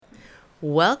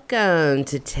Welcome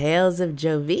to Tales of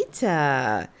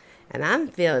Jovita. And I'm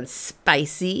feeling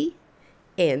spicy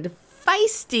and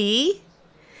feisty.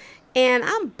 And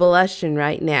I'm blushing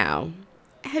right now.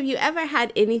 Have you ever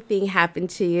had anything happen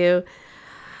to you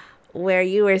where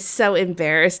you were so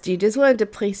embarrassed you just wanted to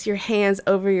place your hands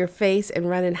over your face and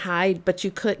run and hide, but you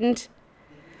couldn't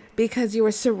because you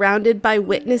were surrounded by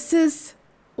witnesses?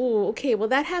 Oh, okay, well,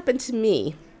 that happened to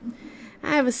me.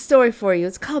 I have a story for you.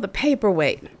 It's called The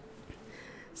Paperweight.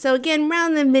 So again,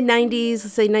 around the mid-90s,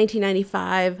 let's say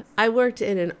 1995, I worked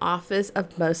in an office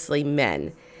of mostly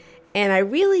men. And I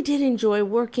really did enjoy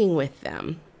working with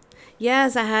them.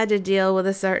 Yes, I had to deal with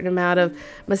a certain amount of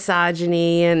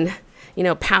misogyny and,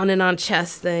 pounding on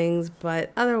chest things.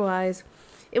 But otherwise,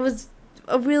 it was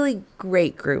a really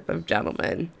great group of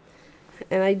gentlemen.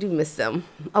 And I do miss them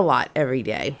a lot every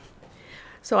day.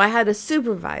 So I had a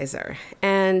supervisor,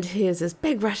 and he was this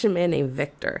big Russian man named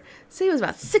Victor. So he was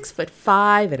about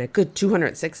 6'5" and a good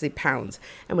 260 pounds.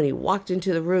 And when he walked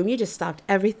into the room, you just stopped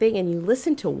everything and you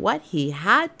listened to what he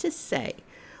had to say.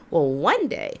 Well, one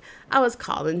day I was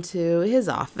called into his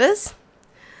office.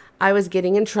 I was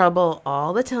getting in trouble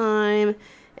all the time.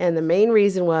 And the main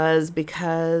reason was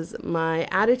because my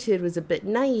attitude was a bit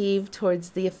naive towards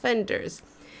the offenders.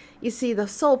 You see, the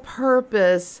sole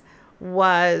purpose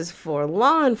was for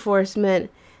law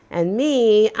enforcement, and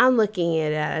me, I'm looking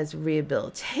at it as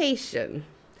rehabilitation.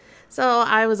 So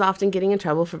I was often getting in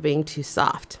trouble for being too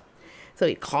soft. So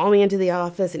he'd call me into the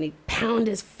office and he'd pound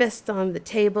his fist on the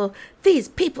table. "These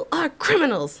people are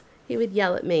criminals," he would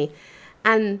yell at me.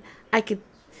 And I could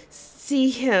see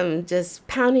him just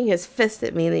pounding his fist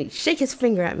at me, and then he'd shake his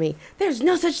finger at me. "There's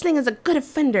no such thing as a good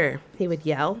offender," he would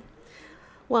yell.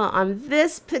 Well, on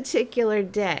this particular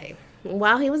day,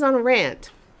 while he was on a rant,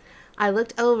 I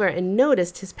looked over and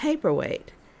noticed his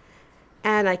paperweight,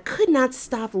 and I could not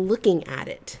stop looking at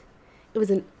it. It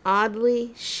was an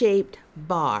oddly shaped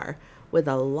bar with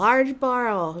a large bar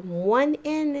on one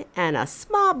end and a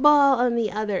small ball on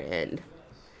the other end.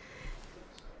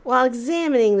 While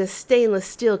examining the stainless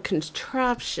steel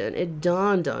contraption, it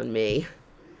dawned on me,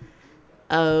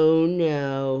 oh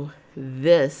no,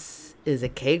 this is a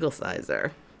Kegel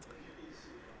sizer.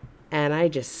 And I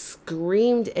just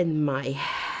screamed in my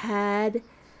head,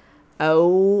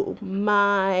 oh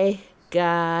my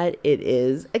God, it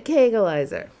is a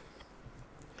Kegelizer.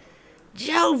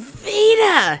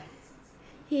 "Jovita!"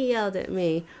 he yelled at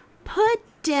me. "Put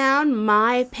down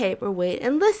my paperweight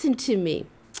and listen to me."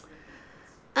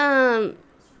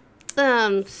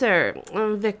 Sir,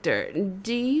 Victor,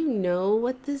 do you know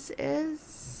what this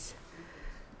is?"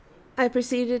 I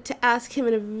proceeded to ask him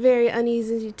in a very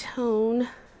uneasy tone.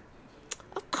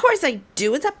 "Of course I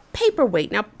do. It's a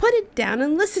paperweight. Now put it down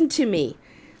and listen to me."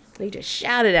 He just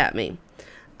shouted at me.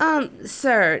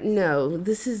 Sir, no,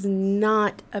 this is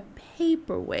not a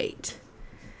paperweight."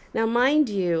 Now, mind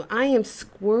you, I am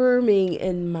squirming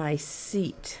in my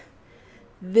seat.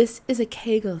 "This is a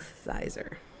Kegel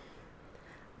sizer."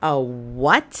 "A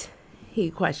what?" he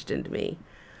questioned me.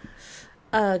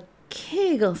 "A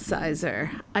Kegel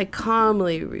sizer," I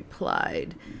calmly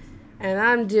replied. And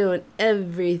I'm doing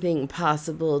everything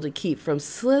possible to keep from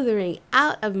slithering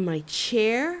out of my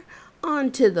chair,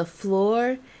 onto the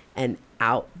floor, and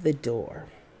out the door.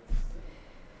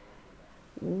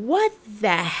 "What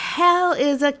the hell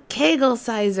is a Kegel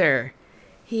sizer?"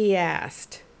 he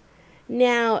asked.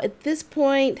 Now, at this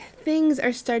point, things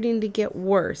are starting to get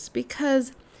worse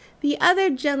because the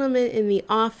other gentlemen in the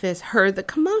office heard the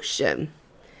commotion.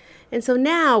 And so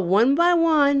now, one by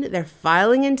one, they're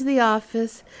filing into the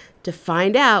office to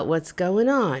find out what's going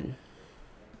on.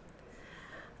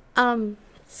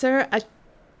 Sir, a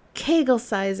Kegel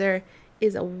sizer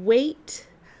is a weight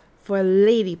for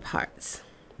lady parts,"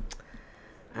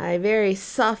 I very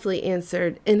softly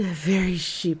answered in a very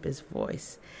sheepish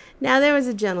voice. Now, there was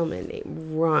a gentleman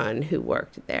named Ron who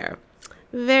worked there.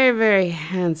 Very, very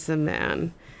handsome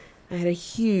man. I had a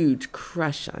huge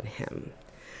crush on him.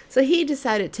 So he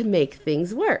decided to make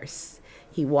things worse.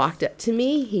 He walked up to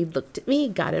me, he looked at me,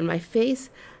 got in my face.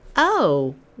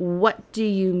 "Oh, what do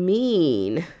you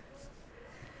mean?"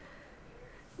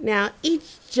 Now,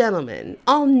 each gentleman,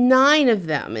 all 9 of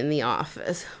them in the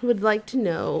office, would like to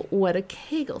know what a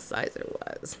Kegel sizer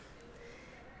was.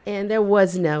 And there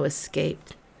was no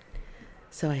escape.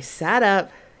 So I sat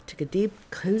up, took a deep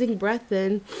cleansing breath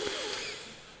in,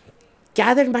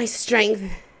 gathered my strength,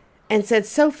 and said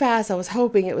so fast I was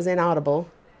hoping it was inaudible,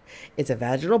 "It's a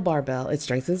vaginal barbell. It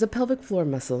strengthens the pelvic floor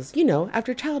muscles,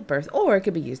 after childbirth, or it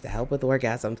could be used to help with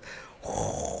orgasms."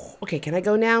 Okay, can I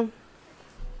go now?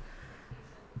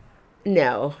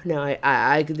 No,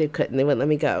 they couldn't. They wouldn't let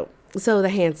me go. So the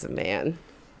handsome man,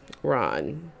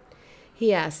 Ron.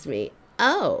 He asked me,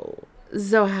 "Oh,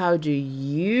 so how do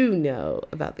you know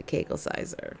about the Kegel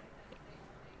sizer?"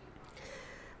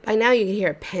 By now, you could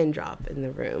hear a pin drop in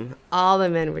the room. All the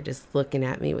men were just looking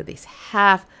at me with these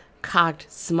half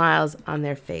cocked smiles on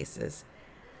their faces.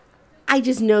 I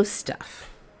just know stuff.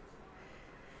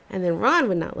 And then Ron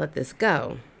would not let this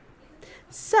go.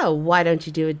 "So, why don't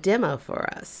you do a demo for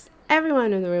us?"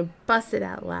 Everyone in the room busted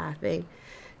out laughing.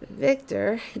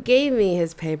 Victor gave me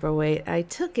his paperweight. I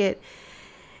took it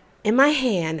in my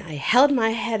hand. I held my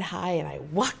head high and I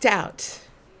walked out.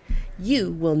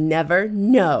 "You will never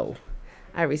know,"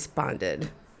 I responded,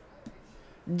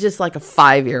 just like a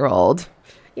 5-year-old.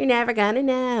 "You're never gonna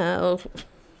know."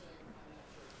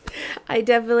 I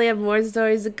definitely have more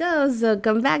stories to go, so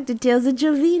come back to Tales of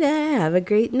Jovita. Have a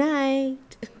great night.